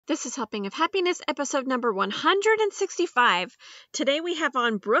This is Helping of Happiness, episode number 165. Today we have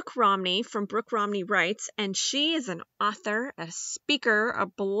on Brooke Romney from Brooke Romney Writes, and she is an author, a speaker, a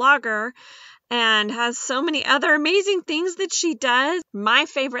blogger, and has so many other amazing things that she does. My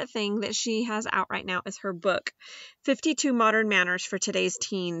favorite thing that she has out right now is her book, 52 Modern Manners for Today's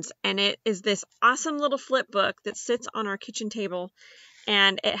Teens, and it is this awesome little flip book that sits on our kitchen table,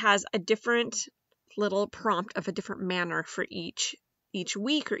 and it has a different little prompt of a different manner for each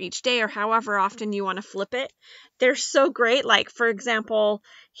week or each day or however often you want to flip it. They're so great. Like, for example,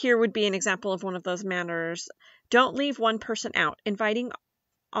 here would be an example of one of those manners. Don't leave one person out. Inviting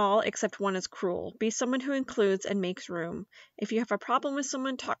all except one is cruel. Be someone who includes and makes room. If you have a problem with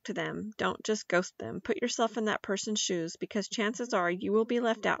someone, talk to them. Don't just ghost them. Put yourself in that person's shoes because chances are you will be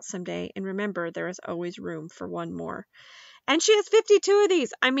left out someday. And remember, there is always room for one more. And she has 52 of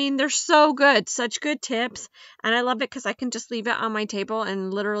these. I mean, they're so good. Such good tips. And I love it because I can just leave it on my table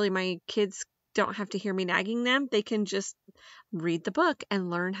and literally my kids don't have to hear me nagging them. They can just read the book and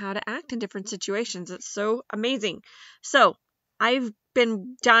learn how to act in different situations. It's so amazing. So I've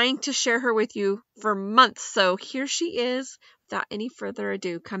been dying to share her with you for months. So here she is. Without any further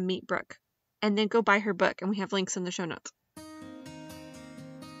ado, come meet Brooke. And then go buy her book. And we have links in the show notes.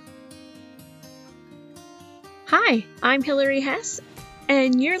 Hi, I'm Hillary Hess,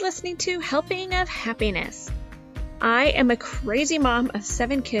 and you're listening to Helping of Happiness. I am a crazy mom of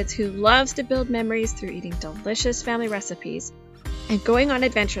 7 kids who loves to build memories through eating delicious family recipes and going on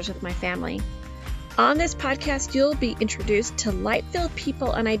adventures with my family. On this podcast, you'll be introduced to light-filled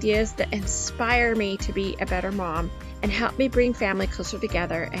people and ideas that inspire me to be a better mom and help me bring family closer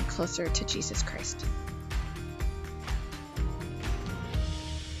together and closer to Jesus Christ.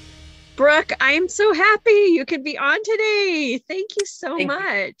 Brooke, I am so happy you could be on today. Thank you so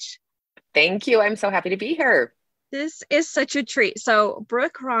much. Thank you. I'm so happy to be here. This is such a treat. So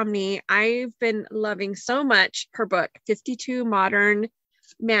Brooke Romney, I've been loving so much her book, 52 Modern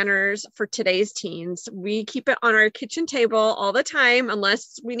Manners for Today's Teens. We keep it on our kitchen table all the time,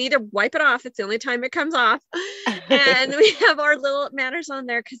 unless we need to wipe it off. It's the only time it comes off. And we have our little manners on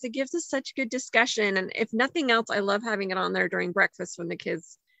there because it gives us such good discussion. And if nothing else, I love having it on there during breakfast when the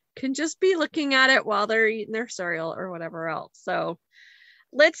kids can just be looking at it while they're eating their cereal or whatever else. So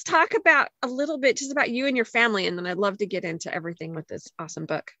let's talk about a little bit just about you and your family. And then I'd love to get into everything with this awesome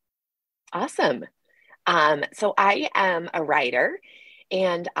book. Awesome. So I am a writer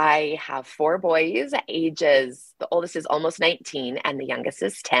and I have 4 boys, ages, the oldest is almost 19 and the youngest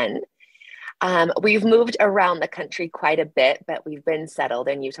is 10. We've moved around the country quite a bit, but we've been settled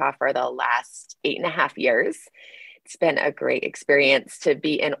in Utah for the last 8.5 years. It's been a great experience to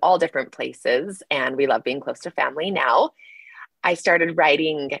be in all different places, and we love being close to family now. I started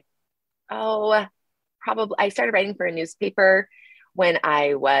writing, I started writing for a newspaper when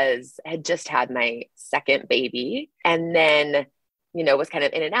I had just had my second baby, and then, was kind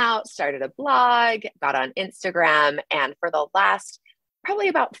of in and out, started a blog, got on Instagram, and for the last probably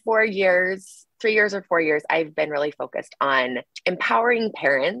about 3 years or 4 years, I've been really focused on empowering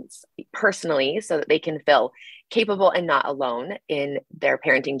parents personally so that they can feel capable and not alone in their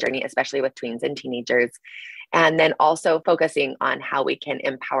parenting journey, especially with tweens and teenagers. And then also focusing on how we can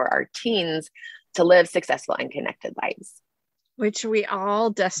empower our teens to live successful and connected lives. Which we all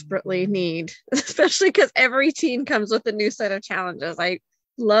desperately need, especially because every teen comes with a new set of challenges. I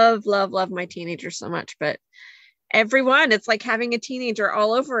love my teenagers so much, but everyone, it's like having a teenager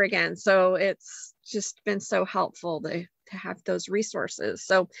all over again. So it's just been so helpful to have those resources.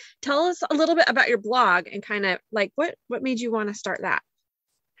 So tell us a little bit about your blog and kind of like what made you want to start that?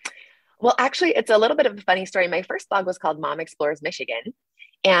 Well, actually, it's a little bit of a funny story. My first blog was called Mom Explores Michigan.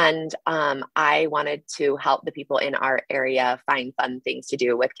 And I wanted to help the people in our area find fun things to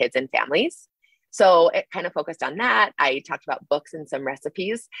do with kids and families. So it kind of focused on that. I talked about books and some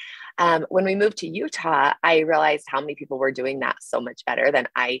recipes. When we moved to Utah, I realized how many people were doing that so much better than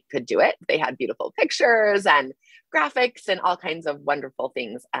I could do it. They had beautiful pictures and graphics and all kinds of wonderful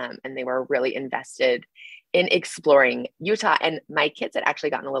things. And they were really invested in exploring Utah. And my kids had actually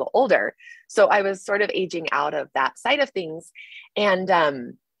gotten a little older. So I was sort of aging out of that side of things.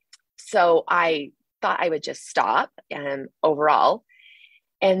 And so I thought I would just stop overall.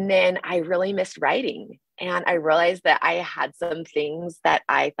 And then I really missed writing. And I realized that I had some things that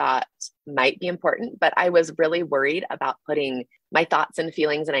I thought might be important, but I was really worried about putting my thoughts and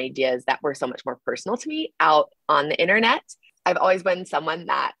feelings and ideas that were so much more personal to me out on the internet. I've always been someone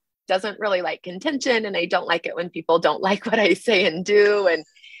that doesn't really like contention, and I don't like it when people don't like what I say and do.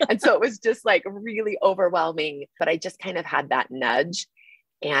 And so it was just like really overwhelming, but I just kind of had that nudge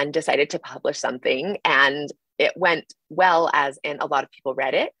and decided to publish something. And it went well, as in a lot of people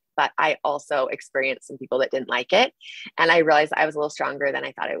read it. but I also experienced some people that didn't like it. And I realized I was a little stronger than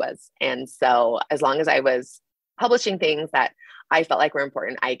I thought I was. And so as long as I was publishing things that I felt like were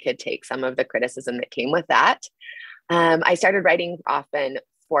important, I could take some of the criticism that came with that. I started writing often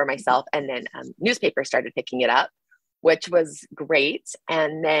for myself, and then newspapers started picking it up, which was great.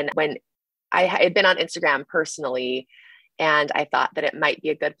 And then when I had been on Instagram personally, and I thought that it might be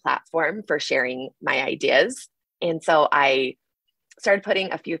a good platform for sharing my ideas. And so I started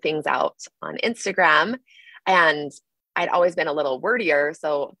putting a few things out on Instagram, and I'd always been a little wordier.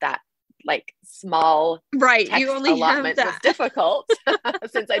 So that like small Right. text You only allotment have was that. difficult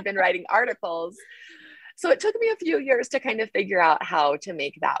since I'd been writing articles. So it took me a few years to kind of figure out how to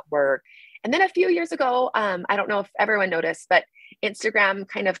make that work. And then a few years ago, I don't know if everyone noticed, but Instagram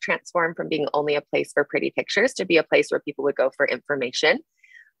kind of transformed from being only a place for pretty pictures to be a place where people would go for information.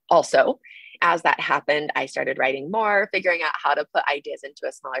 Also, as that happened, I started writing more, figuring out how to put ideas into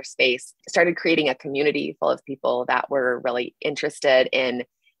a smaller space, started creating a community full of people that were really interested in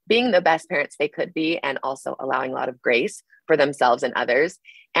being the best parents they could be, and also allowing a lot of grace for themselves and others.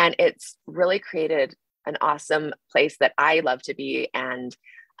 And it's really created an awesome place that I love to be, and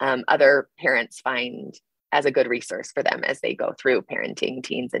other parents find as a good resource for them as they go through parenting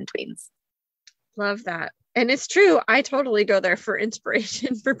teens and tweens. Love that. And it's true. I totally go there for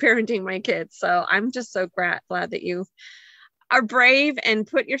inspiration for parenting my kids. So I'm just so glad that you are brave and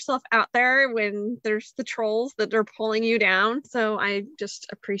put yourself out there when there's the trolls that are pulling you down. So I just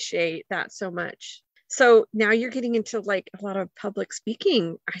appreciate that so much. So now you're getting into like a lot of public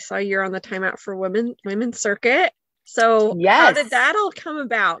speaking. I saw you're on the Time Out for Women circuit. So how did Yes. that all come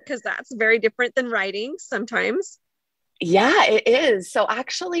about? Because that's very different than writing sometimes. Yeah, it is. So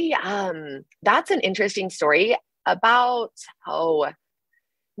actually, that's an interesting story. About,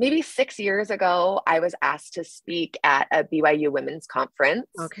 maybe 6 years ago, I was asked to speak at a BYU women's conference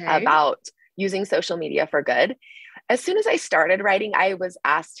Okay. about using social media for good. As soon as I started writing, I was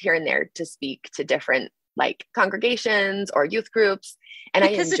asked here and there to speak to different like congregations or youth groups, and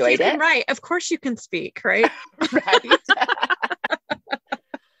Because I if you enjoyed can it. write, of course you can speak, right? Right.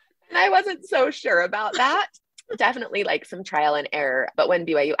 And I wasn't so sure about that. Definitely like some trial and error. But when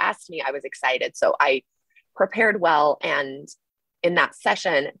BYU asked me, I was excited. So I prepared well. And in that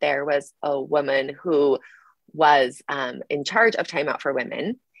session, there was a woman who was in charge of Time Out for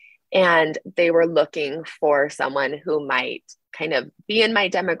Women. And they were looking for someone who might kind of be in my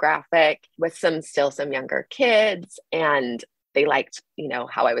demographic with some younger kids. And they liked,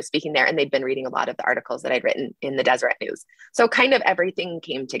 how I was speaking there. And they'd been reading a lot of the articles that I'd written in the Deseret News. So kind of everything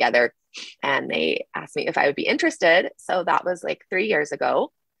came together, and they asked me if I would be interested. So that was like 3 years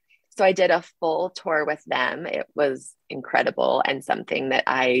ago. So I did a full tour with them. It was incredible, and something that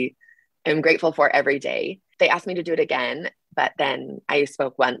I am grateful for every day. They asked me to do it again, but then I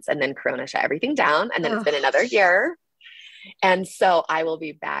spoke once, and then Corona shut everything down. And then it's been another year. And so I will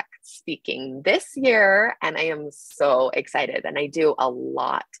be back speaking this year, and I am so excited. And I do a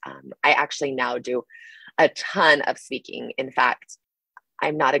lot. I actually now do a ton of speaking. In fact,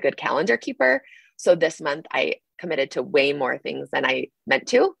 I'm not a good calendar keeper. So this month I committed to way more things than I meant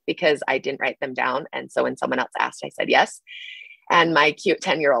to, because I didn't write them down. And so when someone else asked, I said yes. And my cute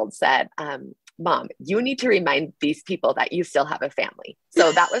 10-year-old said, Mom, you need to remind these people that you still have a family.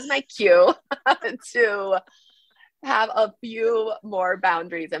 So that was my cue to have a few more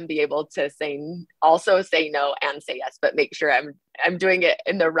boundaries and be able to also say no and say yes, but make sure I'm doing it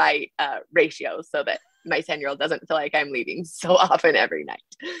in the right ratio, so that my 10-year-old doesn't feel like I'm leaving so often every night.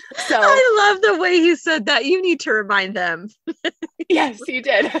 So I love the way you said that. You need to remind them. yes, you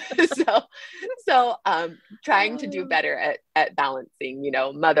did. So trying to do better at balancing,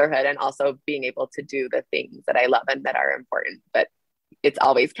 motherhood, and also being able to do the things that I love and that are important. But it's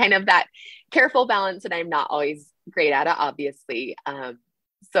always kind of that careful balance, and I'm not always great at it, obviously.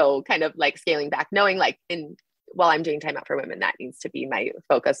 So kind of like scaling back, knowing like while I'm doing Time Out for Women, that needs to be my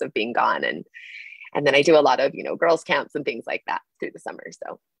focus of being gone. And then I do a lot of, girls camps and things like that through the summer.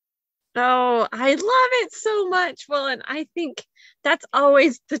 So. Oh, I love it so much. Well, and I think that's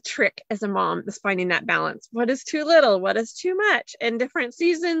always the trick as a mom, is finding that balance. What is too little? What is too much? And different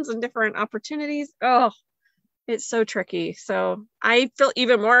seasons and different opportunities. Oh, it's so tricky. So I feel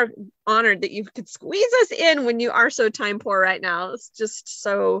even more honored that you could squeeze us in when you are so time poor right now. It's just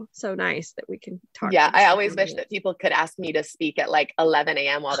so nice that we can talk. Yeah, I always wish that people could ask me to speak at like 11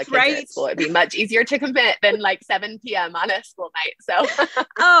 a.m. while the kids are at school. It'd be much easier to commit than like 7 p.m. on a school night. So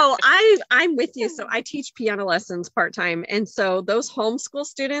oh, I'm with you. So I teach piano lessons part-time. And so those homeschool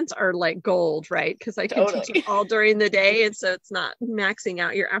students are like gold, right? Because I can teach them all during the day. And so it's not maxing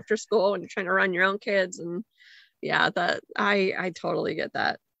out your after school when you're trying to run your own kids. And yeah, that I totally get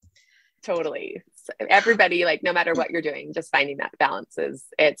that. Totally. So everybody, like, no matter what you're doing, just finding that balance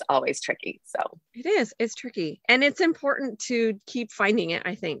it's always tricky. So It is. It's tricky. And it's important to keep finding it,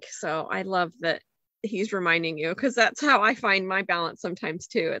 I think. So I love that he's reminding you, because that's how I find my balance sometimes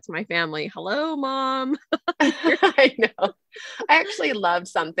too. It's my family. Hello, mom. I know. I actually love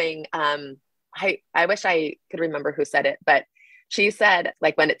something. I wish I could remember who said it, but she said,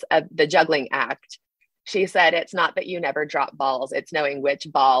 like, when it's the juggling act, she said, it's not that you never drop balls, it's knowing which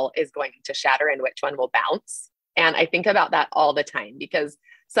ball is going to shatter and which one will bounce. And I think about that all the time, because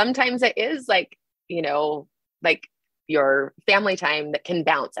sometimes it is like, like your family time that can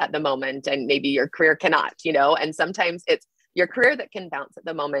bounce at the moment, and maybe your career cannot, and sometimes it's your career that can bounce at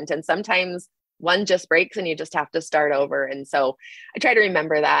the moment. And sometimes one just breaks and you just have to start over. And so I try to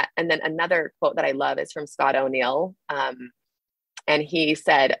remember that. And then another quote that I love is from Scott O'Neill. And he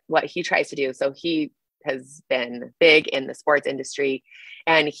said what he tries to do. So he has been big in the sports industry,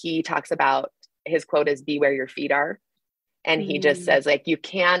 and he talks about, his quote is, be where your feet are. And he just says, like,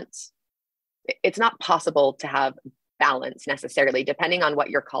 it's not possible to have balance necessarily, depending on what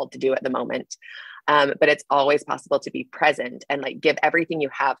you're called to do at the moment. But it's always possible to be present and, like, give everything you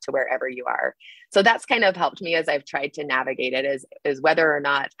have to wherever you are. So that's kind of helped me as I've tried to navigate it, is whether or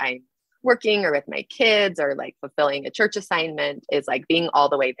not I'm working or with my kids or, like, fulfilling a church assignment, is like being all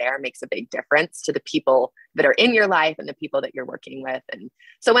the way there makes a big difference to the people that are in your life and the people that you're working with. And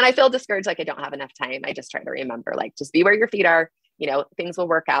so when I feel discouraged, like I don't have enough time, I just try to remember, like, just be where your feet are, things will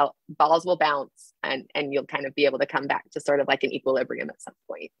work out, balls will bounce, and you'll kind of be able to come back to sort of like an equilibrium at some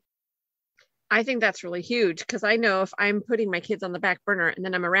point. I think that's really huge, because I know if I'm putting my kids on the back burner and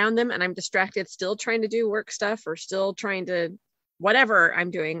then I'm around them and I'm distracted, still trying to do work stuff or still trying to whatever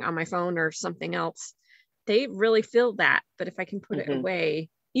I'm doing on my phone or something else, they really feel that. But if I can put it away,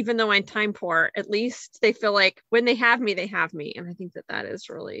 even though I'm time poor, at least they feel like when they have me, they have me. And I think that is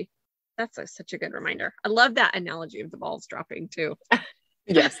really, such a good reminder. I love that analogy of the balls dropping too.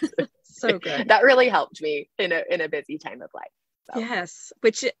 Yes. So good. That really helped me in a busy time of life. So. Yes.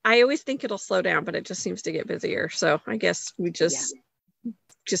 Which I always think it'll slow down, but it just seems to get busier. So I guess we just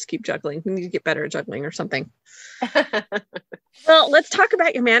keep juggling. We need to get better at juggling or something. Well, let's talk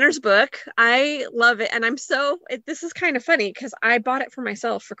about your manners book. I love it. And this is kind of funny, because I bought it for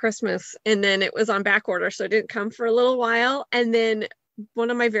myself for Christmas, and then it was on back order. So it didn't come for a little while. And then one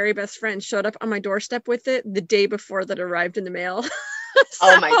of my very best friends showed up on my doorstep with it the day before that arrived in the mail.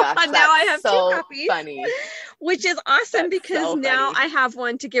 Oh my gosh. Now I have so 2 copies. Funny. Which is awesome, That's because so now funny. I have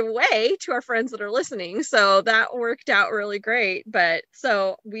one to give away to our friends that are listening. So that worked out really great. But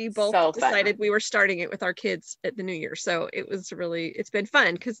so we both decided we were starting it with our kids at the New Year. So it's been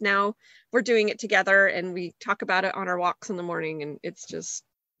fun, because now we're doing it together and we talk about it on our walks in the morning, and it's just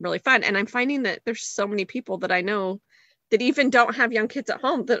really fun. And I'm finding that there's so many people that I know that even don't have young kids at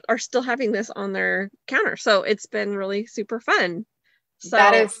home that are still having this on their counter. So it's been really super fun. So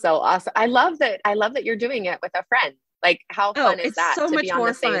that is so awesome. I love that you're doing it with a friend. Like, how fun is that so to much be on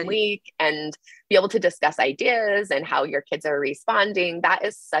the same week and be able to discuss ideas and how your kids are responding? That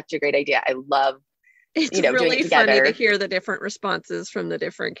is such a great idea. I love it's doing really it together. funny to hear the different responses from the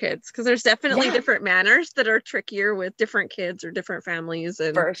different kids, because there's definitely different manners that are trickier with different kids or different families.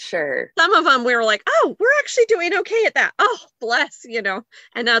 And for sure, some of them we were like, oh, we're actually doing okay at that. Oh, bless,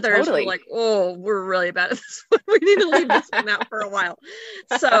 and others were like, oh, we're really bad at this one. We need to leave this one out for a while.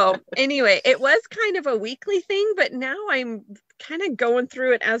 So anyway, it was kind of a weekly thing, but now I'm kind of going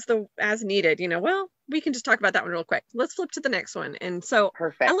through it as needed. Well, we can just talk about that one real quick. Let's flip to the next one. And so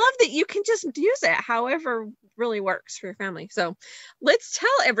perfect. I love that you can just use it however really works for your family. So let's tell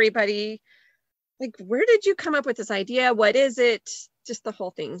everybody, like, where did you come up with this idea? What is it? Just the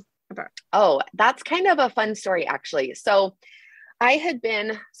whole thing about. Oh, that's kind of a fun story, actually. So I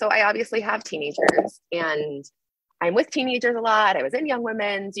obviously have teenagers, and I'm with teenagers a lot. I was in Young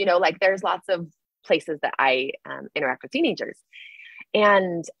Women's, like, there's lots of places that I interact with teenagers.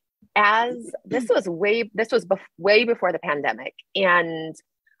 And this was way before the pandemic. And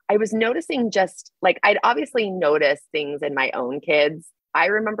I was noticing, just like, I'd obviously noticed things in my own kids. I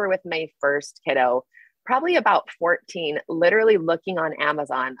remember with my first kiddo, probably about 14, literally looking on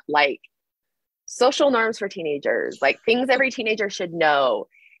Amazon, like, social norms for teenagers, like things every teenager should know,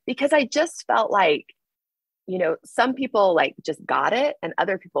 because I just felt like, some people, like, just got it and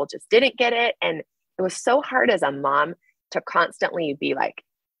other people just didn't get it. And it was so hard as a mom to constantly be like,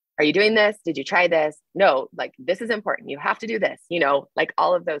 are you doing this? Did you try this? No, like, this is important. You have to do this, like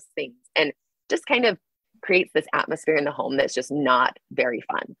all of those things. And just kind of creates this atmosphere in the home that's just not very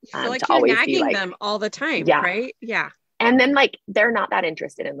fun. Like, to you're always nagging be like them all the time, yeah. right? Yeah. And then, like, they're not that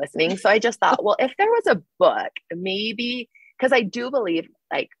interested in listening. So I just thought, well, if there was a book, maybe, because I do believe,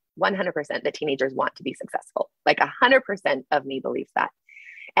 like, 100% that teenagers want to be successful. Like 100% of me believes that.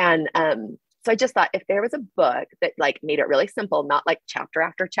 And so I just thought if there was a book that like made it really simple, not like chapter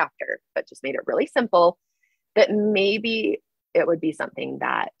after chapter, but just made it really simple, that maybe it would be something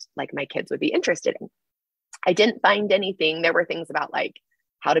that like my kids would be interested in. I didn't find anything. There were things about like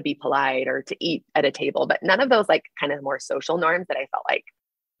how to be polite or to eat at a table, but none of those like kind of more social norms that I felt like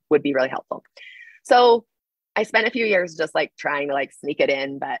would be really helpful. So I spent a few years just like trying to like sneak it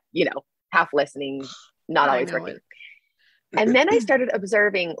in, but you know, half listening, not always working. And then I started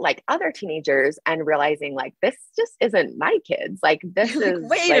observing like other teenagers and realizing like, this just isn't my kids. Like this is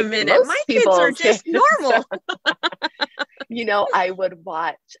wait like a minute, my kids are just normal. You know, I would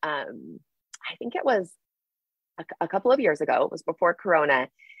watch, I think it was a couple of years ago, it was before Corona,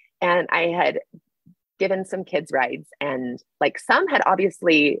 and I had given some kids rides, and like some had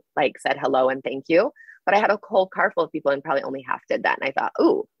obviously like said hello and thank you, but I had a whole car full of people and probably only half did that. And I thought,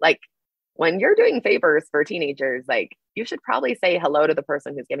 ooh, like when you're doing favors for teenagers, like you should probably say hello to the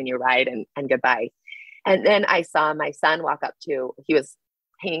person who's giving you a ride and goodbye. And then I saw my son walk up to, he was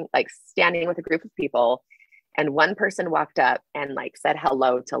hanging, like standing with a group of people, and one person walked up and like said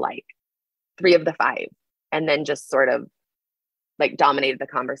hello to like 3 of the 5, and then just sort of like dominated the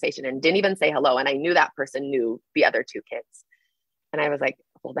conversation and didn't even say hello. And I knew that person knew the other 2 kids. And I was like,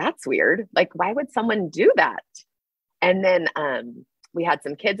 well, that's weird. Like, why would someone do that? And then we had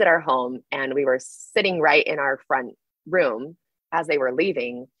some kids at our home, and we were sitting right in our front room as they were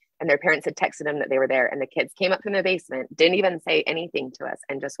leaving, and their parents had texted them that they were there. And the kids came up from the basement, didn't even say anything to us,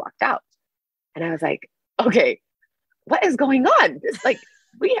 and just walked out. And I was like, okay, what is going on? It's like,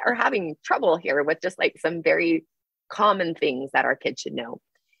 we are having trouble here with just like some very common things that our kids should know.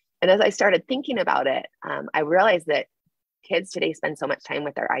 And as I started thinking about it, I realized that kids today spend so much time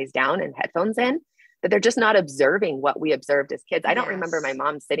with their eyes down and headphones in that they're just not observing what we observed as kids. I don't remember my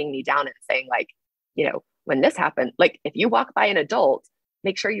mom sitting me down and saying like, you know, when this happened, like if you walk by an adult,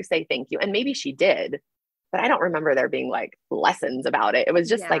 make sure you say thank you. And maybe she did, but I don't remember there being like lessons about it. It was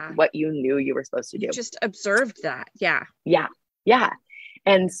just like what you knew you were supposed to do. You just observed that. Yeah. Yeah. Yeah.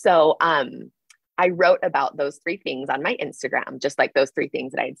 And so I wrote about those 3 things on my Instagram, just like those 3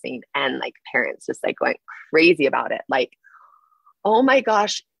 things that I had seen, and like parents just like going crazy about it. Like, oh my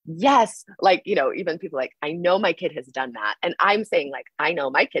gosh, yes. Like, you know, even people like, I know my kid has done that. And I'm saying like, I know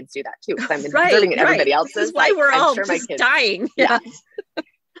my kids do that too, because I'm observing it everybody else's. This is why like, we're I'm all sure just my kids, dying. Yeah.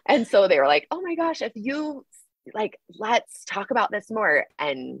 And so they were like, oh my gosh, if you like, let's talk about this more.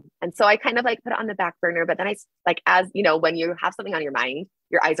 And so I kind of like put it on the back burner, but then I like, as you know, when you have something on your mind,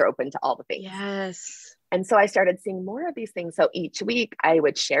 your eyes are open to all the things. Yes. And so I started seeing more of these things. So each week I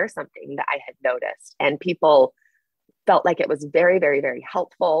would share something that I had noticed, and people felt like it was very, very, very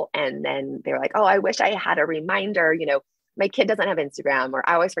helpful. And then they were like, oh, I wish I had a reminder, you know, my kid doesn't have Instagram, or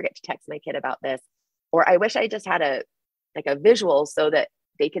I always forget to text my kid about this, or I wish I just had a visual so that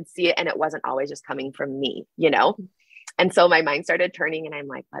they could see it and it wasn't always just coming from me, you know? And so my mind started turning, and I'm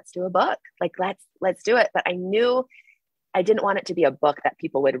like, let's do a book. Like, let's do it. But I knew I didn't want it to be a book that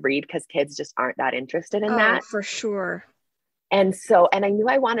people would read, because kids just aren't that interested in that. For sure. And so, and I knew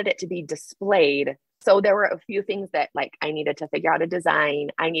I wanted it to be displayed. So there were a few things that like I needed to figure out a design.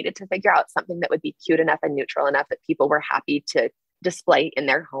 I needed to figure out something that would be cute enough and neutral enough that people were happy to display in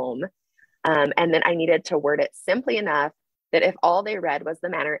their home. And then I needed to word it simply enough that if all they read was the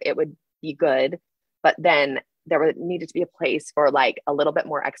manner, it would be good. But then there needed to be a place for like a little bit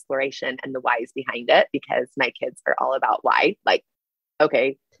more exploration and the whys behind it, because my kids are all about why. Like,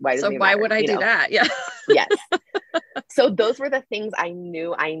 okay, why does it matter? Why would I do that? Yeah. Yes. So those were the things I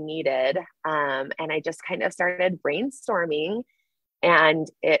knew I needed. And I just kind of started brainstorming, and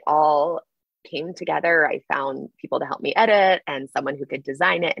it all came together. I found people to help me edit and someone who could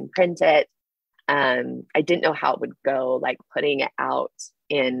design it and print it. I didn't know how it would go, like putting it out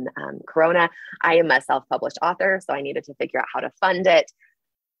in Corona. I am a self-published author, so I needed to figure out how to fund it.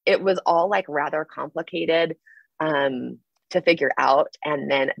 It was all like rather complicated to figure out. And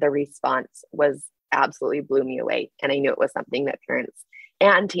then the response was absolutely blew me away. And I knew it was something that parents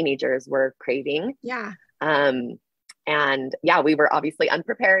and teenagers were craving. Yeah. And yeah, we were obviously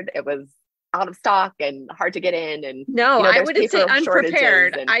unprepared. It was out of stock and hard to get in. And no, you know, I wouldn't say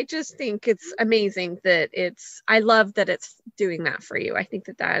unprepared. And I just think it's amazing that I love that it's doing that for you. I think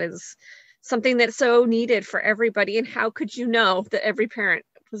that is something that's so needed for everybody. And how could you know that every parent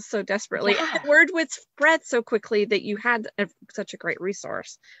was so desperately, and word would spread so quickly that you had such a great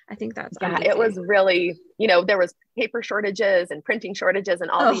resource. I think that's amazing. It was really, you know, there was paper shortages and printing shortages and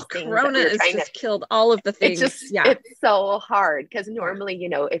all these things. Corona has just killed all of the things. It's so hard, because normally, you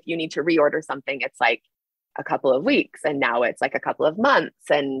know, if you need to reorder something, it's like a couple of weeks, and now it's like a couple of months,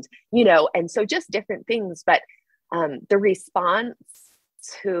 and and so just different things. But the response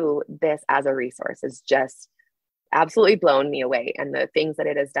to this as a resource is just absolutely blown me away. And the things that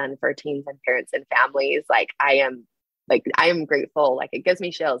it has done for teens and parents and families, I am grateful. Like, it gives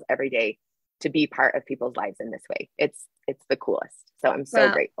me chills every day to be part of people's lives in this way. It's the coolest. So I'm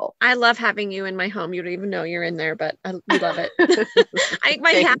so grateful. I love having you in my home. You don't even know you're in there, but we love it. I think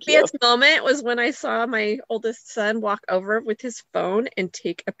my Thank happiest you. moment was when I saw my oldest son walk over with his phone and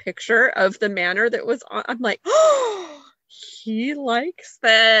take a picture of the manor that was on. I'm like, oh, he likes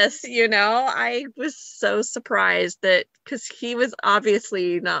this. I was so surprised because he was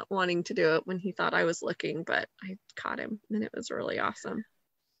obviously not wanting to do it when he thought I was looking, but I caught him, and it was really awesome.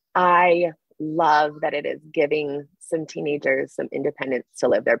 I love that it is giving some teenagers some independence to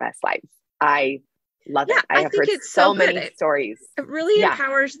live their best lives. I love it. I have heard so many stories. It really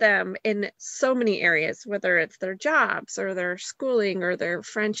empowers them in so many areas, whether it's their jobs or their schooling or their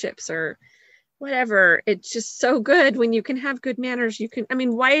friendships or whatever. It's just so good when you can have good manners.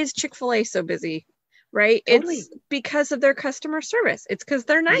 Why is Chick-fil-A so busy? Right? Totally. It's because of their customer service. It's because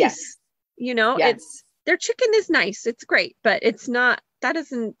they're nice. Yes. It's their chicken is nice. It's great, but that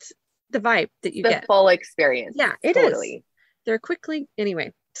isn't the vibe that you get. The full experience. Yeah, it is. They're quickly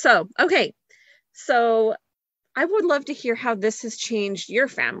anyway. So, okay. So I would love to hear how this has changed your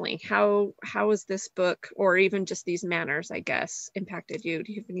family. How has this book, or even just these manners, I guess, impacted you?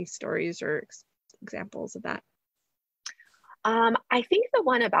 Do you have any stories or examples of that? I think the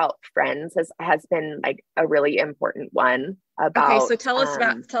one about friends has been like a really important one. About, okay, so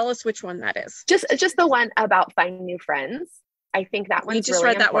tell us which one that is. Just the one about finding new friends. I think that one's just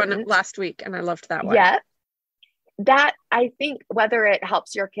really read that important. one last week, and I loved that one. Yeah. That, I think, whether it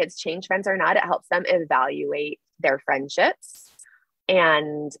helps your kids change friends or not, it helps them evaluate their friendships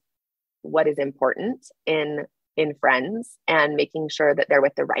and what is important in friends, and making sure that they're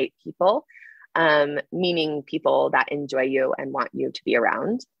with the right people, meaning people that enjoy you and want you to be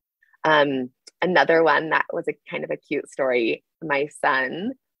around. Another one that was a kind of a cute story. My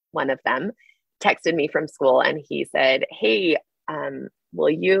son, one of them, texted me from school, and he said, "Hey, will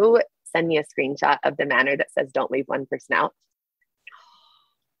you send me a screenshot of the manor that says don't leave one person out?"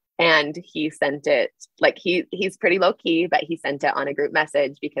 And he sent it, like, he's pretty low key, but he sent it on a group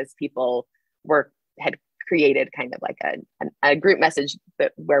message because people had created kind of like a group message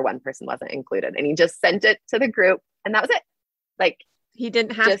where one person wasn't included, and he just sent it to the group, and that was it. Like, he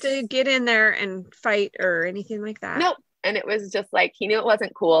didn't have to get in there and fight or anything like that. Nope. And it was just like, he knew it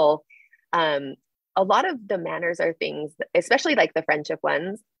wasn't cool. A lot of the manners are things, especially like the friendship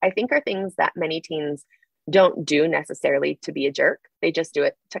ones, I think are things that many teens don't do necessarily to be a jerk. They just do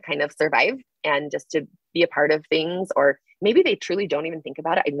it to kind of survive and just to be a part of things, or maybe they truly don't even think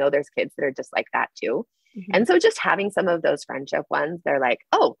about it. I know there's kids that are just like that too. Mm-hmm. And so just having some of those friendship ones, they're like,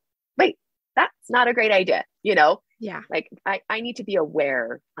 oh, wait, that's not a great idea. Yeah. Like, I need to be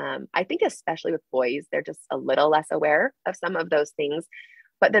aware. I think especially with boys, they're just a little less aware of some of those things.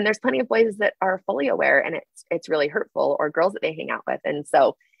 But then there's plenty of boys that are fully aware, and it's really hurtful, or girls that they hang out with. And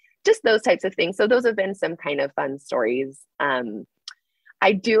so just those types of things. So those have been some kind of fun stories.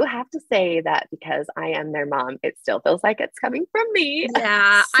 I do have to say that because I am their mom, it still feels like it's coming from me.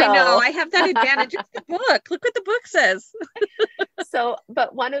 Yeah, so. I know. I have that advantage of the book. Look what the book says.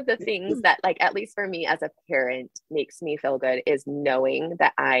 But one of the things that, like, at least for me as a parent, makes me feel good is knowing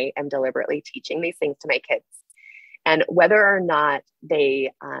that I am deliberately teaching these things to my kids. And whether or not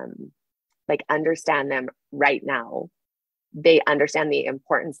they understand them right now, they understand the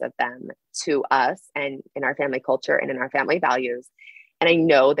importance of them to us and in our family culture and in our family values. And I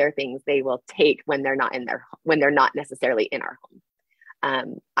know they're things they will take when they're not necessarily in our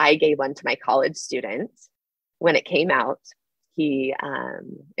home. I gave one to my college student when it came out, in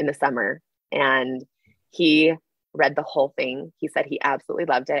the summer, and he read the whole thing. He said he absolutely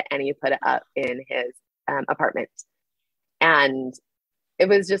loved it, and he put it up in his apartment. And it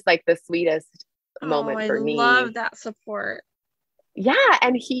was just like the sweetest moment for me. I love that support. Yeah.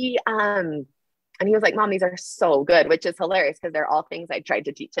 And he was like, "Mom, these are so good," which is hilarious because they're all things I tried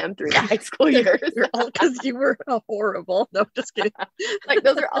to teach him through the high school years. Because you were horrible. No, just kidding. Like,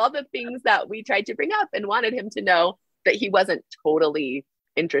 those are all the things that we tried to bring up and wanted him to know that he wasn't totally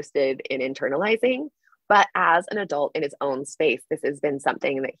interested in internalizing. But as an adult in his own space, this has been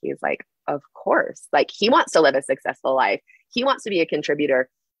something that he's like, of course, like, he wants to live a successful life. He wants to be a contributor.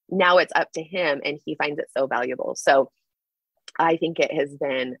 Now it's up to him, and he finds it so valuable. So I think it has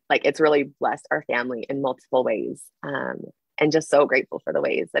been like, it's really blessed our family in multiple ways. And just so grateful for the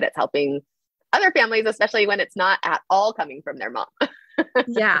ways that it's helping other families, especially when it's not at all coming from their mom.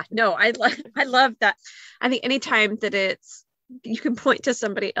 Yeah, no, I love that. I think anytime that you can point to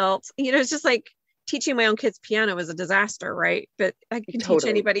somebody else, it's just like teaching my own kids piano is a disaster, right? But I can teach Totally.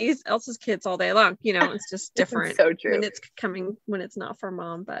 anybody else's kids all day long. It's just It's different so true. when it's not for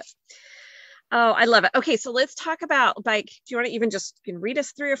mom. But oh, I love it. Okay, so let's talk about, like, do you want to even just, you can read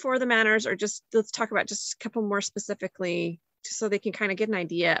us 3 or 4 of the manners, or just let's talk about just a couple more specifically, just so they can kind of get an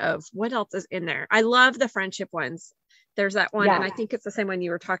idea of what else is in there. I love the friendship ones. There's that one, and Yeah. I think it's the same one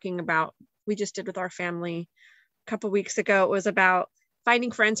you were talking about. We just did with our family a couple weeks ago. It was about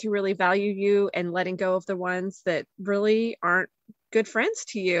finding friends who really value you and letting go of the ones that really aren't good friends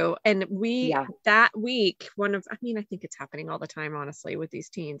to you. And Yeah, that week, I think it's happening all the time, honestly, with these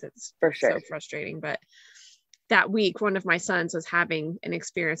teens. It's for sure. so frustrating. But that week, one of my sons was having an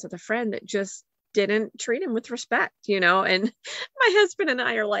experience with a friend that just didn't treat him with respect, and my husband and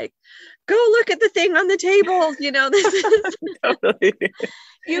I are like, go look at the thing on the table, this is Totally.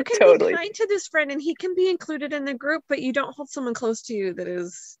 you can be Totally. kind to this friend and he can be included in the group, but you don't hold someone close to you that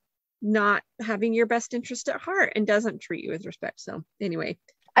is not having your best interest at heart and doesn't treat you with respect. So anyway,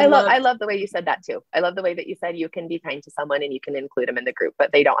 I love the way you said that too. I love the way that you said you can be kind to someone and you can include them in the group,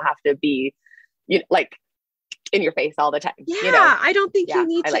 but they don't have to be like in your face all the time. I don't think you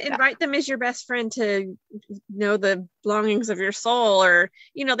need to invite that. them as your best friend to know the longings of your soul, or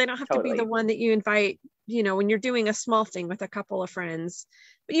they don't have to be the one that you invite, when you're doing a small thing with a couple of friends.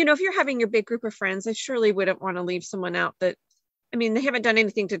 But if you're having your big group of friends, I surely wouldn't want to leave someone out that, they haven't done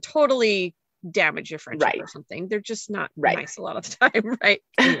anything to totally damage your friendship or something. They're just not nice a lot of the time, right?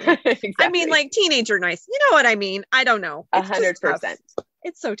 Anyway. Exactly. Like teenager nice. You know what I mean? I don't know. It's 100%.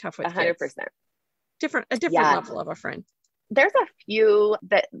 It's so tough with 100%. kids. A different level of a friend. There's a few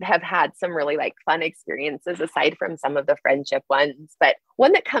that have had some really like fun experiences aside from some of the friendship ones, but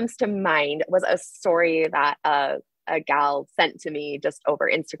one that comes to mind was a story that a gal sent to me just over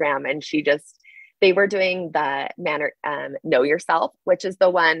Instagram, and they were doing the manner know yourself, which is the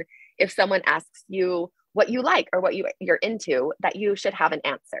one, if someone asks you what you like or what you're into, that you should have an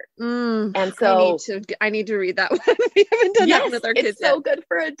answer. And so I need to read that one. We haven't done that one with our kids yet. It's so good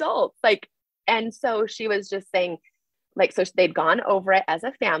for adults. And so she was just saying, so they'd gone over it as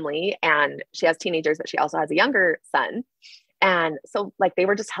a family, and she has teenagers, but she also has a younger son. And so they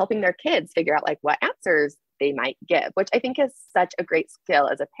were just helping their kids figure out what answers they might give, which I think is such a great skill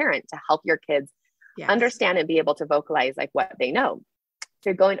as a parent, to help your kids understand and be able to vocalize what they know.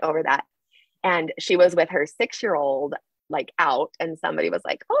 So going over that. And she was with her 6-year-old out, and somebody was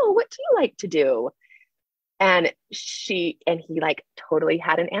like, oh, what do you like to do? And he totally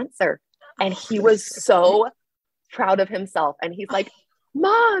had an answer. And he was so proud of himself. And he's like,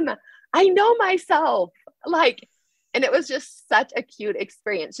 Mom, I know myself. And it was just such a cute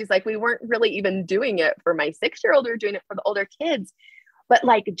experience. She's like, we weren't really even doing it for my 6-year-old, we were doing it for the older kids. But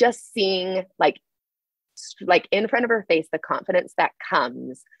just seeing in front of her face, the confidence that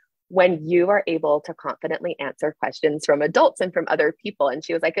comes when you are able to confidently answer questions from adults and from other people. And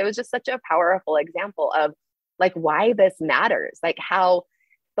she was like, it was just such a powerful example of why this matters, how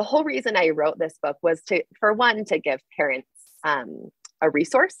the whole reason I wrote this book was to give parents a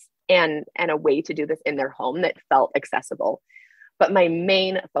resource and a way to do this in their home that felt accessible. But my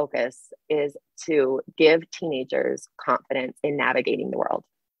main focus is to give teenagers confidence in navigating the world.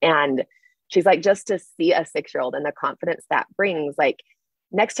 And she's like, just to see a 6-year-old and the confidence that brings,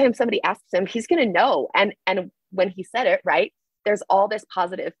 next time somebody asks him, he's going to know. And when he said it, right, there's all this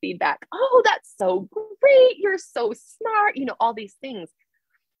positive feedback. Oh, that's so great. You're so smart. All these things.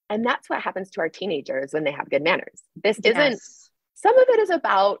 And that's what happens to our teenagers when they have good manners. This isn't, some of it is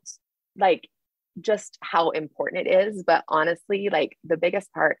about just how important it is. But honestly, the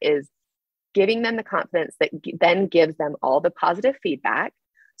biggest part is giving them the confidence that then gives them all the positive feedback.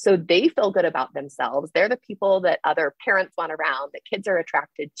 So they feel good about themselves. They're the people that other parents want around, that kids are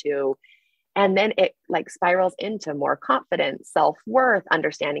attracted to. And then it spirals into more confidence, self-worth,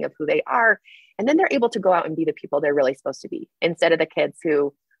 understanding of who they are. And then they're able to go out and be the people they're really supposed to be, instead of the kids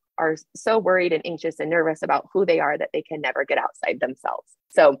who are so worried and anxious and nervous about who they are that they can never get outside themselves.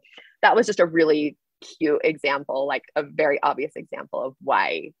 So that was just a really cute example, a very obvious example of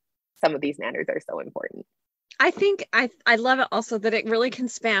why some of these manners are so important. I think I love it also that it really can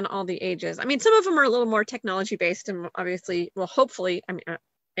span all the ages. Some of them are a little more technology based, and obviously, well, hopefully,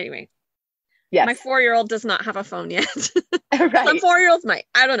 anyway. Yes. My 4-year-old does not have a phone yet. Right. Some 4-year-olds might,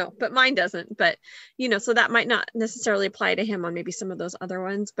 I don't know, but mine doesn't. But, so that might not necessarily apply to him on maybe some of those other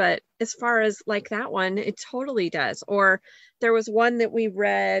ones. But as far as that one, it totally does. Or there was one that we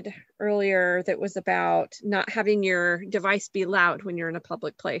read earlier that was about not having your device be loud when you're in a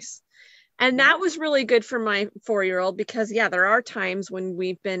public place. And Yeah. that was really good for my 4-year-old because, yeah, there are times when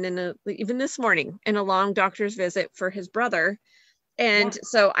we've been even this morning, in a long doctor's visit for his brother. And Yeah.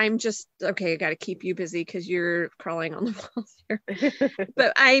 so I'm just, okay, I got to keep you busy because you're crawling on the walls here.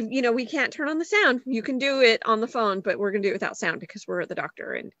 But we can't turn on the sound. You can do it on the phone, but we're going to do it without sound because we're at the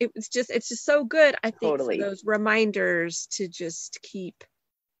doctor. And it's just so good, I think, for Totally. those reminders to just keep.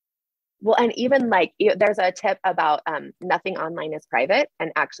 Well, and even like there's a tip about nothing online is private.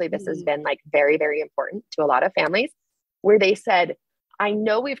 And actually, this has been like very, very important to a lot of families where they said, I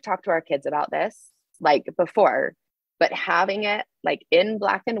know we've talked to our kids about this like before, but having it like in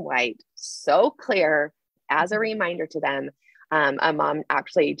black and white, so clear as a reminder to them. A mom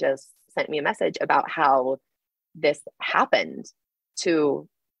actually just sent me a message about how this happened to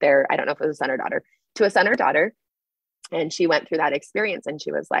I don't know if it was a son or daughter, to a son or daughter. And she went through that experience and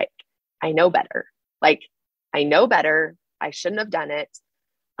she was like, I know better. Like, I know better. I shouldn't have done it.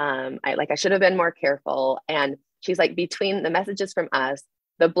 I should have been more careful. And she's like, between the messages from us,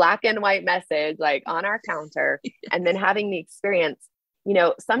 the black and white message, like on our counter, and then having the experience,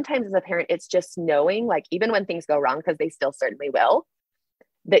 sometimes as a parent, it's just knowing, like, even when things go wrong, because they still certainly will,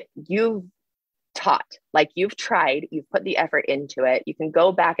 that you've taught, like you've tried, you've put the effort into it. You can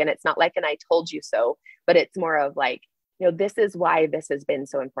go back and it's not like an I told you so, but it's more of like, this is why this has been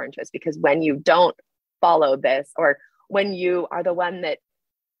so important to us, because when you don't follow this, or when you are the one that,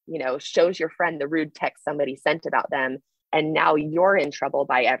 shows your friend the rude text somebody sent about them, and now you're in trouble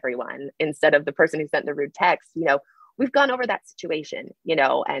by everyone instead of the person who sent the rude text, we've gone over that situation,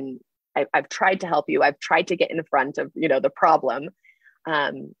 and I've tried to help you. I've tried to get in front of, the problem.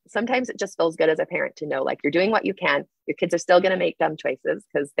 Sometimes it just feels good as a parent to know, like, you're doing what you can. Your kids are still going to make dumb choices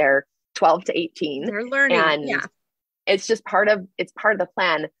because they're 12 to 18. They're learning. And yeah. It's just part of the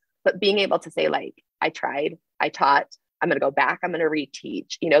plan, but being able to say, like, I tried, I taught, I'm going to go back, I'm going to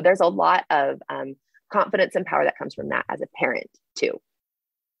reteach, there's a lot of confidence and power that comes from that as a parent too.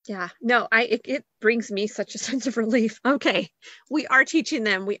 Yeah, no, it brings me such a sense of relief. Okay, we are teaching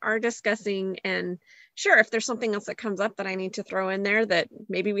them, we are discussing, and sure, if there's something else that comes up that I need to throw in there that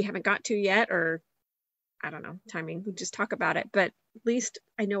maybe we haven't got to yet, or I don't know, timing, we just talk about it. But at least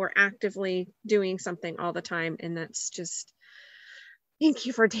I know we're actively doing something all the time, and that's just, thank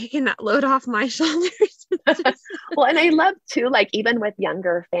you for taking that load off my shoulders. Well, and I love too, like, even with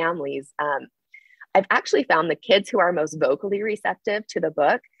younger families, I've actually found the kids who are most vocally receptive to the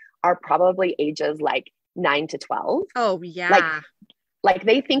book are probably ages like 9 to 12. Oh, yeah. Like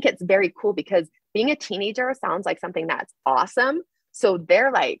they think it's very cool because being a teenager sounds like something that's awesome. So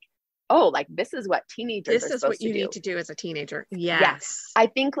they're like, oh, like this is what teenagers are supposed to do. This is what you need to do as a teenager. Yes. Yeah. I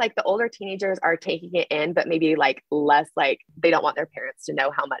think like the older teenagers are taking it in, but maybe like less, like they don't want their parents to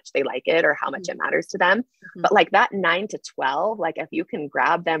know how much they like it or how much it matters to them. But like that 9 to 12, like if you can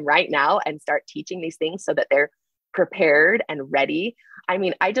grab them right now and start teaching these things so that they're prepared and ready. I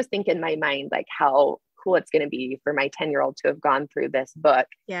mean, I just think in my mind, like how cool it's going to be for my 10-year-old to have gone through this book,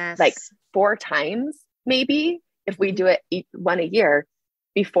 like 4 times, maybe if we do it one a year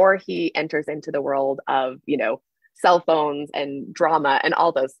before he enters into the world of, cell phones and drama and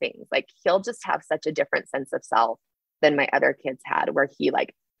all those things. Like he'll just have such a different sense of self than my other kids had, where he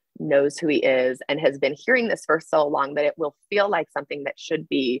like knows who he is and has been hearing this for so long that it will feel like something that should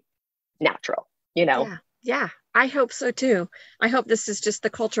be natural, Yeah, I hope so too. I hope this is just the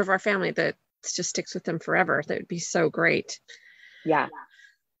culture of our family that just sticks with them forever. That would be so great. Yeah.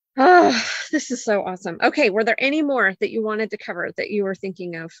 Oh, this is so awesome. Okay, were there any more that you wanted to cover that you were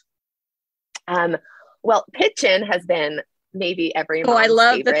thinking of? Well, pitch in has been maybe every mom's I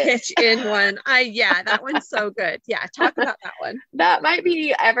love favorite. the pitch in one. Yeah, that one's so good. Yeah, talk about that one. That might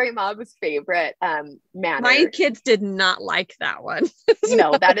be every mom's favorite manner. My kids did not like that one.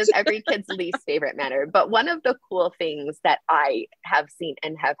 No, that is every kid's least favorite manner. But one of the cool things that I have seen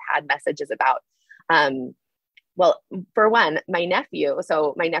and have had messages about, well, for one, my nephews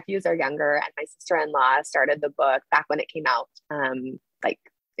are younger, and my sister-in-law started the book back when it came out, like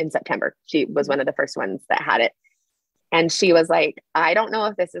in September. She was one of the first ones that had it. And she was like, I don't know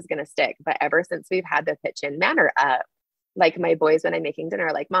if this is going to stick, but ever since we've had the pitch in manner up, like my boys, when I'm making dinner,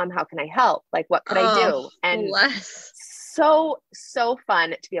 are like, Mom, how can I help? Like, what could I do? And so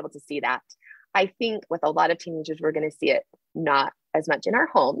fun to be able to see that. I think with a lot of teenagers, we're going to see it not as much in our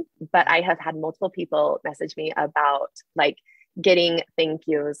home, but I have had multiple people message me about like getting thank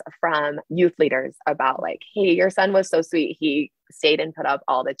yous from youth leaders about like, hey, your son was so sweet. He stayed and put up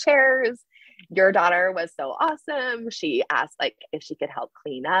all the chairs. Your daughter was so awesome. She asked like if she could help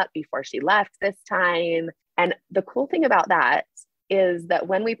clean up before she left this time. And the cool thing about that is that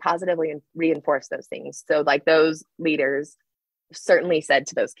when we positively reinforce those things, so like those leaders certainly said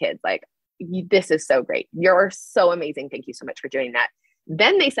to those kids, like, this is so great. You're so amazing. Thank you so much for doing that.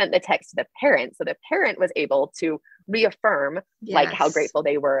 Then they sent the text to the parent. So the parent was able to reaffirm like how grateful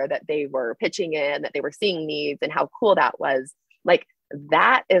they were that they were pitching in, that they were seeing needs and how cool that was. Like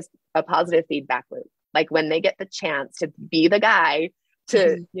that is a positive feedback loop. Like when they get the chance to be the guy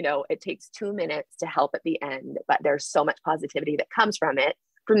to, you know, it takes 2 minutes to help at the end, but there's so much positivity that comes from it,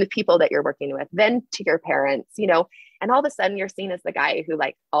 from the people that you're working with, then to your parents, you know, and all of a sudden you're seen as the guy who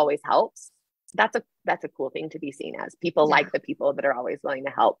like always helps. That's a cool thing to be seen as. People like the people that are always willing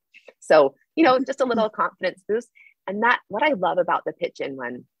to help. So, you know, just a little confidence boost. And that, what I love about the pitch in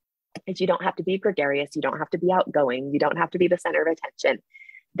one is you don't have to be gregarious. You don't have to be outgoing. You don't have to be the center of attention.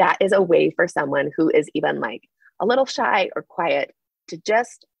 That is a way for someone who is even like a little shy or quiet to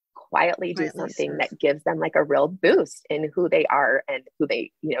just quietly do something that gives them like a real boost in who they are and who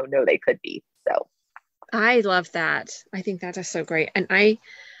they, you know they could be. So I love that. I think that is so great. And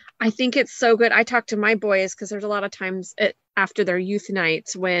I think it's so good. I talk to my boys because there's a lot of times after their youth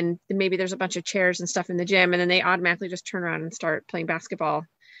nights when maybe there's a bunch of chairs and stuff in the gym and then they automatically just turn around and start playing basketball.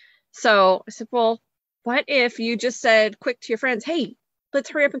 So I said, well, what if you just said quick to your friends, hey, let's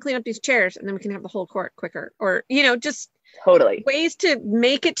hurry up and clean up these chairs and then we can have the whole court quicker, or, you know, just totally ways to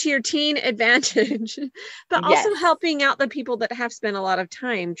make it to your teen advantage, but also helping out the people that have spent a lot of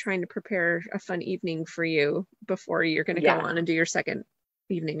time trying to prepare a fun evening for you before you're going to go on and do your second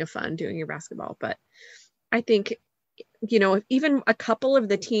evening of fun doing your basketball. But I think, you know, if even a couple of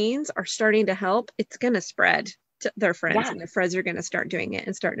the teens are starting to help, it's going to spread to their friends and their friends are going to start doing it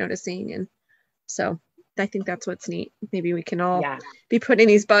and start noticing. And so I think that's what's neat. Maybe we can all be putting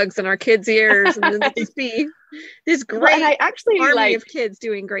these bugs in our kids' ears and then just be this great and I actually army of kids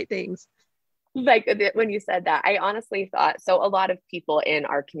doing great things. Like when you said that, I honestly thought, so a lot of people in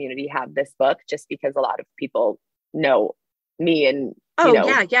our community have this book just because a lot of people know me and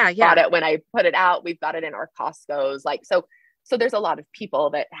bought it when I put it out. We've got it in our Costco's, like, so there's a lot of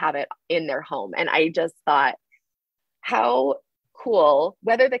people that have it in their home. And I just thought how cool,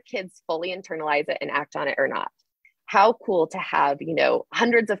 whether the kids fully internalize it and act on it or not, how cool to have, you know,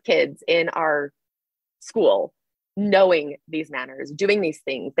 hundreds of kids in our school knowing these manners, doing these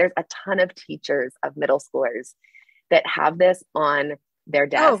things. There's a ton of teachers of middle schoolers that have this on their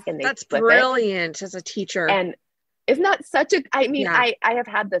desk and they that's brilliant as a teacher. And isn't that such a, I mean, I have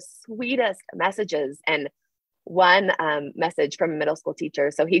had the sweetest messages, and one message from a middle school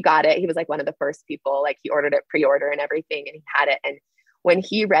teacher. So he got it. He was like one of the first people, like he ordered it pre-order and everything, and he had it. And when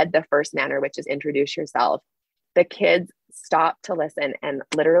he read the first manner, which is introduce yourself, the kids stopped to listen and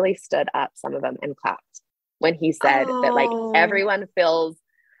literally stood up, some of them, and clapped when he said that, like, everyone feels,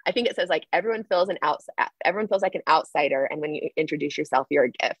 I think it says like everyone feels like an outsider. And when you introduce yourself, you're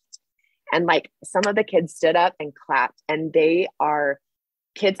a gift. And like some of the kids stood up and clapped, and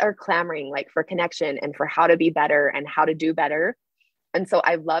kids are clamoring like for connection and for how to be better and how to do better. And so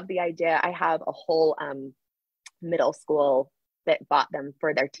I love the idea. I have a whole middle school that bought them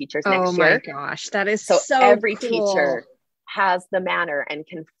for their teachers next year. Oh my gosh, that is so every cool. teacher has the manner and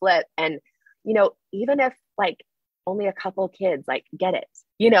can flip. And, you know, even if like only a couple kids like get it,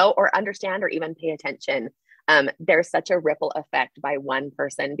 you know, or understand or even pay attention, there's such a ripple effect by one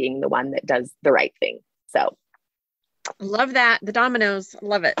person being the one that does the right thing. So love that. The dominoes,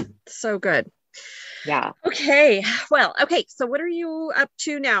 love it. So good. Yeah. Okay. Well, okay. So what are you up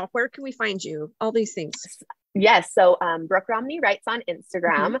to now? Where can we find you? All these things. Yes. So Brooke Romney Writes on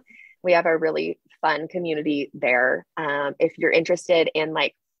Instagram. We have a really fun community there. If you're interested in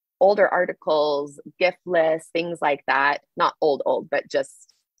like older articles, gift lists, things like that, not old, but just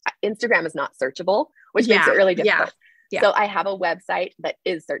Instagram is not searchable, which makes it really difficult. Yeah. So I have a website that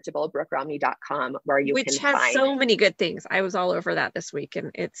is searchable, brookeromney.com, where you can find. Which has so many good things. I was all over that this week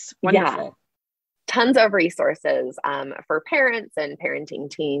and it's wonderful. Yeah. Tons of resources for parents and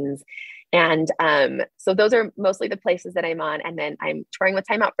parenting teens. And so those are mostly the places that I'm on. And then I'm touring with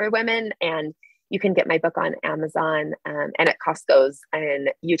Time Out for Women, and you can get my book on Amazon and at Costco's in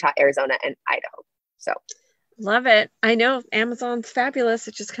Utah, Arizona, and Idaho. So love it. I know Amazon's fabulous.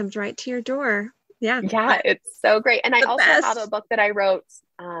 It just comes right to your door. Yeah. Yeah, it's so great. And I also have a book that I wrote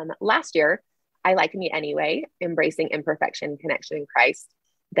last year, I Like Me Anyway, Embracing Imperfection, Connection in Christ,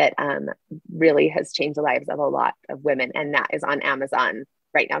 that really has changed the lives of a lot of women. And that is on Amazon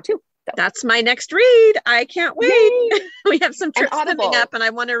right now too. So. That's my next read. I can't wait. We have some trips coming up and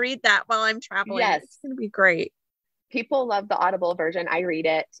I want to read that while I'm traveling. Yes. It's going to be great. People love the Audible version. I read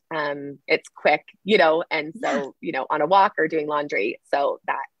it. It's quick, you know, and so, you know, on a walk or doing laundry. So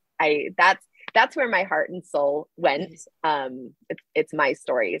that's where my heart and soul went. It's my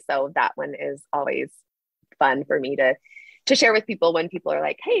story. So that one is always fun for me to to share with people when people are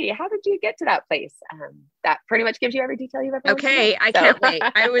like, hey, how did you get to that place? That pretty much gives you every detail you've ever wanted to know. I can't wait.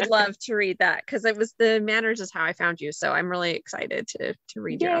 I would love to read that because it was the manners is how I found you. So I'm really excited to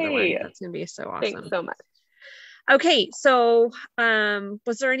read your other one. That's going to be so awesome. Thanks so much. Okay, so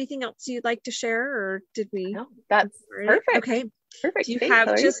was there anything else you'd like to share, or did we? No, that's perfect. Okay, perfect. Do you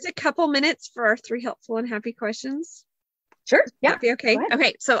have just a couple minutes for our 3 helpful and happy questions? Sure. Yeah. That'd be okay.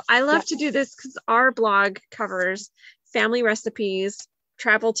 Okay, so I love to do this because our blog covers family recipes,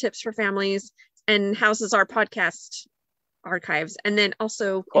 travel tips for families, and houses our podcast archives, and then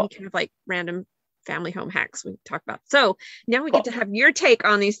also any kind of like random family home hacks we talk about. So now we get to have your take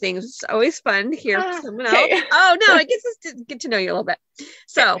on these things. It's always fun to hear from someone else. Oh no, it gets us to get to know you a little bit.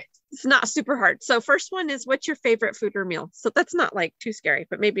 So it's not super hard. So first one is, what's your favorite food or meal? So that's not like too scary,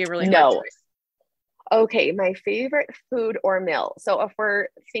 but maybe a really hard choice. Okay, my favorite food or meal. So if we're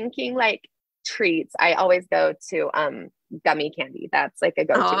thinking like treats, I always go to gummy candy. That's like a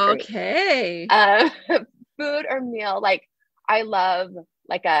go-to. Okay. Food or meal, like I love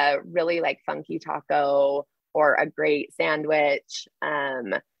like a really like funky taco or a great sandwich.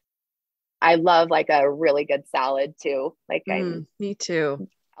 I love like a really good salad too. Like me too.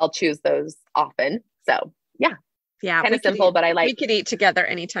 I'll choose those often. So yeah, kind of simple, but I like. We could eat together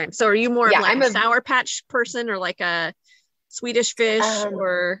anytime. So are you more of like a Sour Patch person or like a Swedish Fish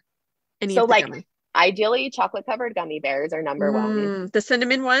or any of the gummy? Ideally, chocolate covered gummy bears are number one. The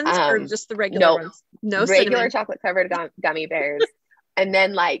cinnamon ones or just the regular ones? No, regular chocolate covered gummy bears. And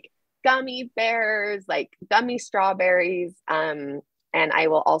then like gummy bears, like gummy strawberries. And I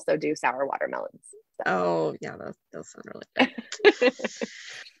will also do sour watermelons. So. Oh yeah, those sound really good.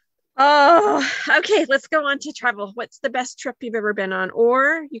 Oh, okay. Let's go on to travel. What's the best trip you've ever been on,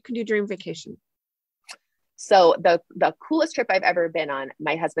 or you can do dream vacation? So the coolest trip I've ever been on,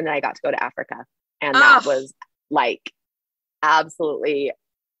 my husband and I got to go to Africa, and that was like absolutely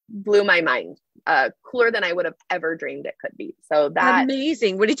blew my mind. Cooler than I would have ever dreamed it could be. So that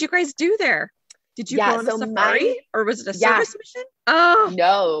amazing. What did you guys do there? Did you go on a safari or was it a service mission? Oh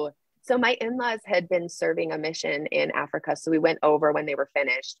no. So my in-laws had been serving a mission in Africa. So we went over when they were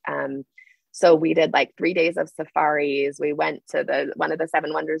finished. So we did like 3 days of safaris. We went to one of the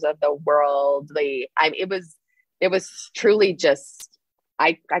 7 wonders of the world. It was truly just,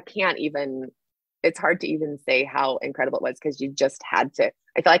 I can't even, it's hard to even say how incredible it was because you just had to,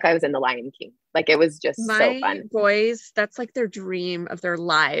 I feel like I was in the Lion King. Like it was just so fun. My boys, that's like their dream of their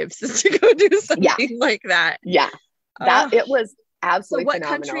lives is to go do something like that. Yeah. It was absolutely what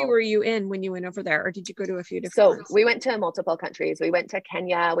phenomenal. Country were you in when you went over there, or did you go to a few different ones? We went to multiple countries. We went to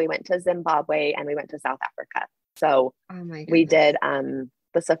Kenya, we went to Zimbabwe, and we went to South Africa. So we did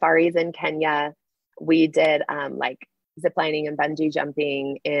the safaris in Kenya. We did like ziplining and bungee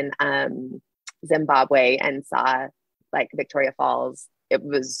jumping in Zimbabwe and saw like Victoria Falls. It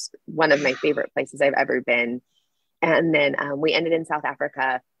was one of my favorite places I've ever been. And then we ended in South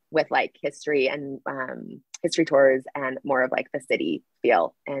Africa with like history and history tours and more of like the city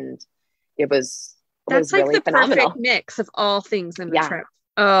feel. And that's like really the phenomenal. Perfect mix of all things in the trip.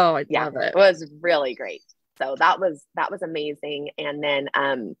 Oh, I love it. It was really great. So that was amazing. And then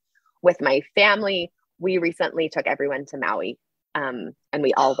with my family, we recently took everyone to Maui and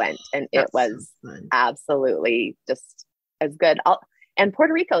we all went, and it was absolutely just as good. And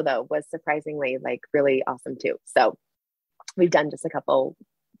Puerto Rico though was surprisingly like really awesome too. So we've done just a couple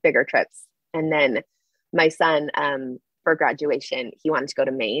bigger trips. And then my son, for graduation, he wanted to go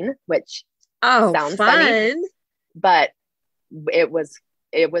to Maine, which sounds funny, but it was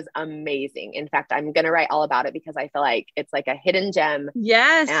amazing. In fact, I'm going to write all about it because I feel like it's like a hidden gem.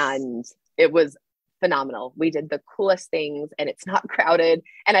 Yes. And it was phenomenal. We did the coolest things and it's not crowded.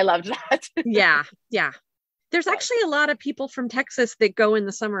 And I loved that. Yeah. There's actually a lot of people from Texas that go in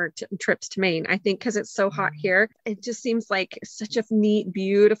the summer trips to Maine, I think, because it's so hot here. It just seems like such a neat,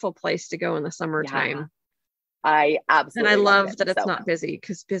 beautiful place to go in the summertime. Yeah. I absolutely And I love that it's not busy,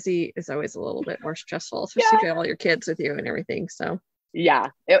 because busy is always a little bit more stressful, especially if you have all your kids with you and everything. So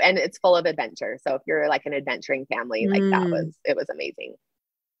and it's full of adventure. So if you're like an adventuring family, like it was amazing.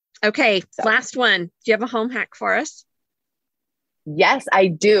 Okay, last one. Do you have a home hack for us? Yes, I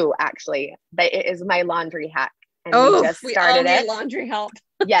do actually. But it is my laundry hack. And we just started it. Laundry help.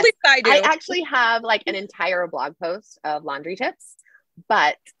 Yes, I do. I actually have like an entire blog post of laundry tips.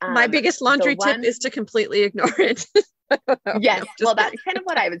 But my biggest laundry tip is to completely ignore it. Yes, that's kind of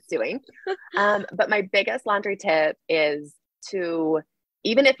what I was doing. But my biggest laundry tip is to,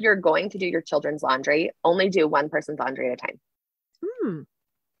 even if you're going to do your children's laundry, only do one person's laundry at a time.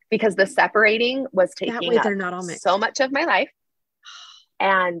 Because the separating was taking up they're not all mixed. So much of my life.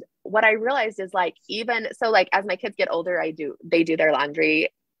 And what I realized is like, even so, like as my kids get older, they do their laundry,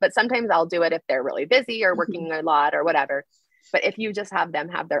 but sometimes I'll do it if they're really busy or working a lot or whatever. But if you just have them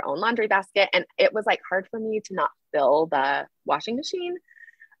have their own laundry basket, and it was like hard for me to not fill the washing machine.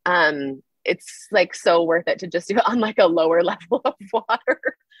 It's like so worth it to just do it on like a lower level of water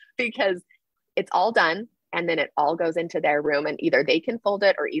because it's all done. And then it all goes into their room, and either they can fold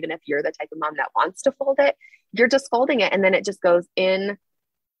it, or even if you're the type of mom that wants to fold it, you're just folding it. And then it just goes in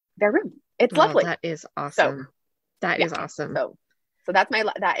their room. It's lovely. That is awesome. That is awesome. So that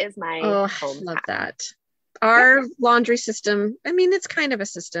is my home love hack. that. Our laundry system, I mean, it's kind of a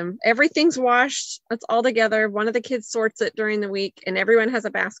system. Everything's washed. It's all together. One of the kids sorts it during the week, and everyone has a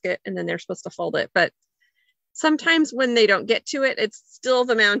basket, and then they're supposed to fold it. But sometimes when they don't get to it, it's still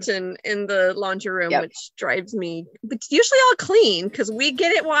the mountain in the laundry room, which drives me. But it's usually all clean because we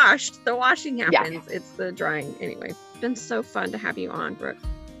get it washed. The washing happens. Yeah. It's the drying. Anyway, it's been so fun to have you on, Brooke.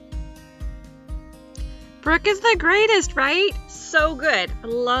 Brooke is the greatest, right? So good. I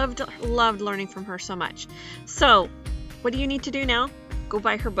loved learning from her so much. So what do you need to do now? Go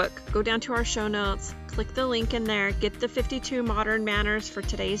buy her book. Go down to our show notes, click the link in there, get the 52 Modern Manners for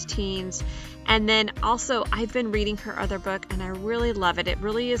Today's Teens. And then also, I've been reading her other book, and I really love it. It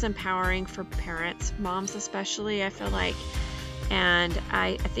really is empowering for parents, moms especially, I feel like. And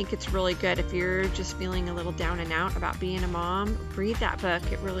I think it's really good. If you're just feeling a little down and out about being a mom, read that book.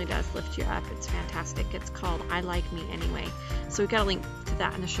 It really does lift you up. It's fantastic. It's called I Like Me Anyway. So we've got a link to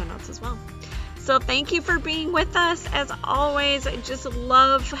that in the show notes as well. So thank you for being with us. As always, I just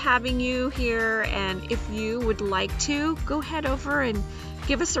love having you here. And if you would like to, go head over and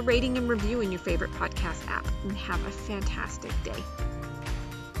give us a rating and review in your favorite podcast app. And have a fantastic day.